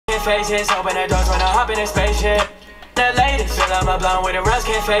can't face it. Open the doors when I hop in a spaceship. That lady, fill up my blunt with the rest,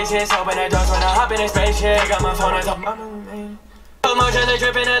 can't face it. Open the doors when I hop in a spaceship. Got my phone and talk my man. So much of the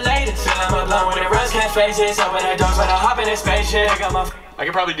drip in the latest. Fill up my blunt with the rest, can't face it. Open the doors when I hop in a spaceship. Got my I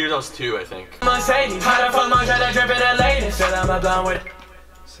could probably do those too, I think. Mercedes, how the fuck much of the drip in the latest. Fill up my blunt with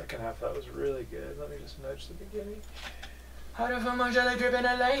Second half, that was really good. Let me just nudge the beginning. how the fuck much of the drip in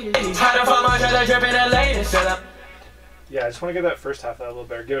the latest. How the fuck much of the drip in the latest. Fill up Yeah, I just want to get that first half of that a little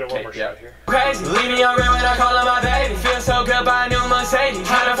better. Give it one more shot here. crazy, leave me on red when I call her my baby. Feel so good by a new Mercedes.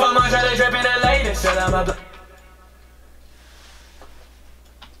 How the fuck much of the drip in the latest. Fill up my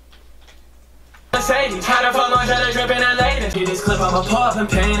Mercedes, how the fuck much of the drip in the latest. Get this clip, I'ma pull up and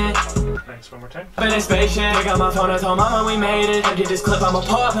paint it. Thanks, one more time. Up in a spaceship, I got my phone, I told mama we made it. Get this clip, I'ma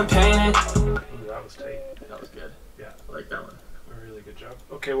pull up and paint it. Ooh, that was tight. That was good. Yeah, I like that one. a really good job.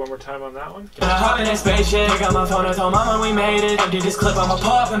 Okay, one more time on that one. I hop in a spaceship, I got my phone, I told mama we made it. Get this clip, I'ma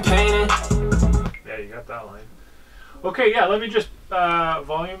pull up and paint it. Yeah, you got that line. Okay, yeah, let me just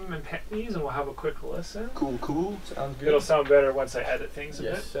volume and paint these and we'll have a quick listen. Cool. Sounds good. It'll sound better once I edit things a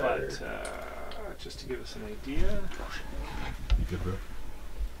bit, sir. but just to give us an idea. You good, bro?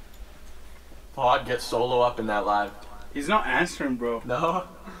 Pod gets solo up in that live. He's not answering, bro. No?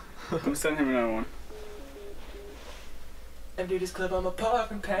 I'm sending him another one. Empty this clip, I'ma pull up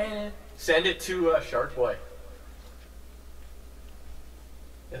and paint it. Send it to Shark Boy.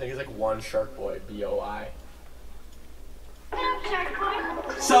 I think it's like one Shark Boy, B-O-I.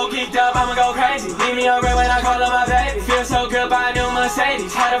 So geeked up, I'ma go crazy. Leave me on red when I call her my baby. Feel so good by a new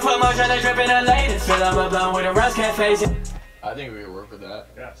Mercedes. How the fuck much of the drip in the latest. Fill up my blunt with the rest, can't face it. I think we could work with that.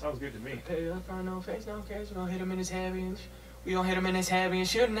 Yeah, sounds good to me. Pay up front, no face, no case. We gon' hit him in his head, we gon' hit him in his head, we ain't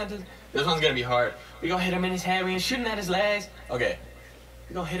shooting at the. This one's gonna be hard. We gon' hit him in his head, we ain't shooting at his legs. Okay.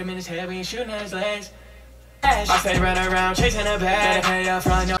 We gon' hit him in his head, we ain't shooting at his legs. I say run around, chasing a bag. Pay up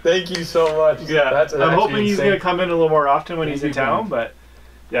front, no. Thank you so much. Yeah, That's I'm hoping he's insane. going to come in a little more often when he's in Thank you, town, man. but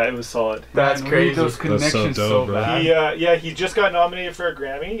yeah, it was solid. That's Man, crazy. we need those connections so so, dope, bro. bad. He just got nominated for a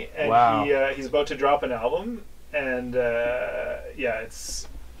Grammy, and Wow. he's about to drop an album, and it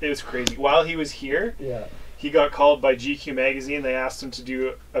was crazy. While he was here, Yeah. he got called by GQ magazine. They asked him to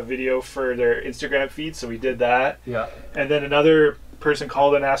do a video for their Instagram feed, so we did that. Yeah. And then another person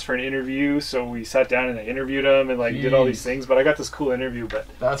called and asked for an interview, so we sat down and I interviewed him and like did all these Jeez. things. But I got this cool interview. But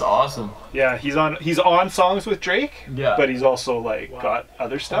That's awesome. yeah, he's on songs with Drake. Yeah. But he's also like got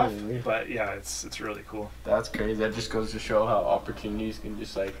other stuff. Holy. But yeah, it's really cool. That's crazy. That just goes to show how opportunities can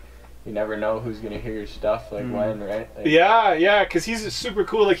just like, you never know who's gonna hear your stuff like when, right? Like, Yeah, because he's super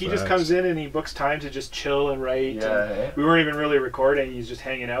cool. Like he just Facts. comes in and he books time to just chill and write. Yeah, and eh? we weren't even really recording. He's just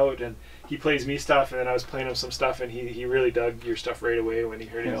hanging out and he plays me stuff, and then I was playing him some stuff, and he really dug your stuff right away when he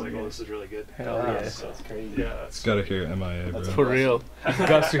heard it. He was like, "Oh, this is really good." Hell Yeah, yeah. so it's crazy. Yeah, that's Gotta hear MIA, bro. For real. You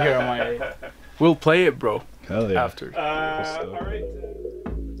got to hear my. We'll play it, bro. Hell yeah. After. all right.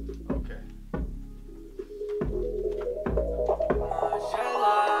 Okay.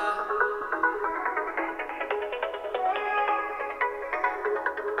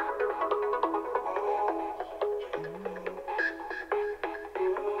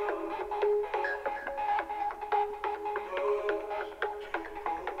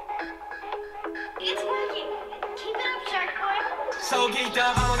 It's working. Keep it up, Shark Boy. So geeked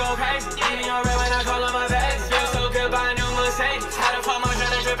up, I'ma go crazy. Leave me on red when I call her my baby. Feel so good by a new Mercedes. How the fuck much of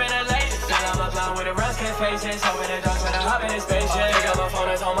the drip in the latest. Fill up my blunt with the rest, can't face it. Open the doors when I hop in his spaceship. Pick up my phone,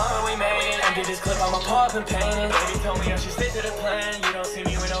 I told mama we made it. Empty this clip, I'ma pull up and paint it. Baby told me I should stick to the plan. You don't see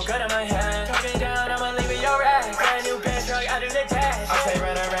me with no gun in my hand. Talking down, I'ma leave it your ass. Brand new bitch truck, I do the dash. I say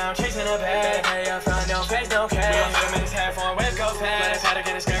run around chasing a bag. Pay up front, no face, no cash. We gon' hit him in his head for a whip, go fast. Had to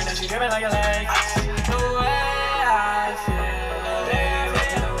get a skirt, now she dripping like a leg. The way I feel,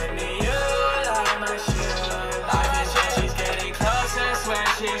 baby, with me, you like my shoe. I can sense she's getting closer, swear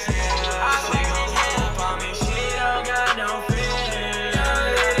she's here. She gon' pull up on me, she don't got no fear.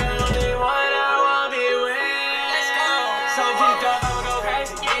 You're the only one I wanna be with. Let's go. So geeked up, I'ma go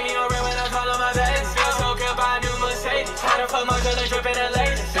crazy. Leave me on red when I call her my baby. Feel so good by a new Mercedes. How the fuck much of the drip in the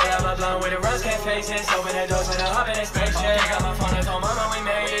latest. Fill up my blunt with the rust, can't face it. Open the doors when I hop in a spaceship. Got my phone, I told mama we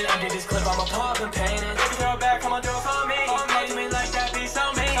made it. Empty this clip, I'ma pull up and paint it. Baby girl back, come on, do it for me. Talk to me like that, be so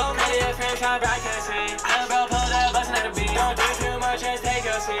mean. Pretty as fair shot, I can't see. Little bro, pull that bustin' at the beat. Don't do too much, just take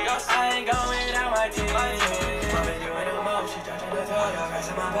a seat. I ain't going out my team. I'm in you in the most, she touching the toe. Y'all got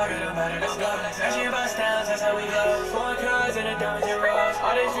some my pocket, I'm better than slow. Smashing bust downs, that's how we go. Foreign cars and the diamonds and rose.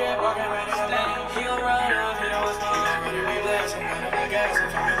 All this drip, walking ready to lane. He gon' run up, he know what's me. I'm ready to be blessed, I'm gonna be gas. I'm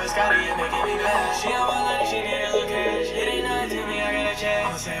fucking with Scotty and making me mad. She on my line, she need a little cash. It ain't nothing to me, I got a check.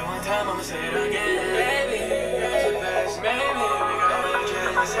 I'ma say it one time, I'ma say it again. Baby, you're the best. Maybe we gon' make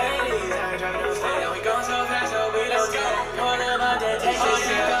it. Mercedes. I ain't driving no state, and we going so fast, so we don't go. Going about that, take this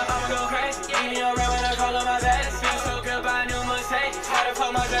shit up, I'ma go crazy. Give me a ride when I call on my bags. Feel so good, buy a new Mercedes. How to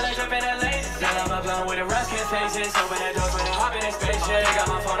fuck my girl, I drip in the latest. Now I'm a blonde with a Ruskin faces. Open the doors when I hop in a spaceship. Got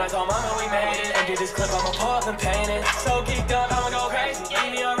my phone, I told mama we made it. Empty this clip, I'ma pull up and paint it. So geeked up, I'ma go crazy. Give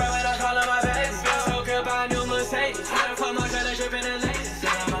me a ride when I call on my bags. Feel so good, buy a new Mercedes. How to fuck my girl, I drip in the latest.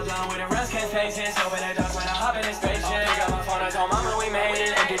 Now I'm a blonde with a Ruskin faces. Open the doors when I hop in a spaceship. Got my phone, I told mama we made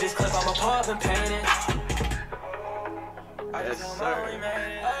it. Empty this clip, I'ma pull up and paint it. I just told mama we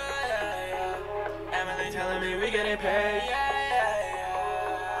made it. Emily telling me we getting paid.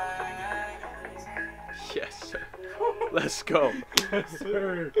 Yes, sir. Let's go. Yes,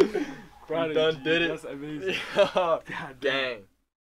 sir. Done did it. That's amazing. Gang.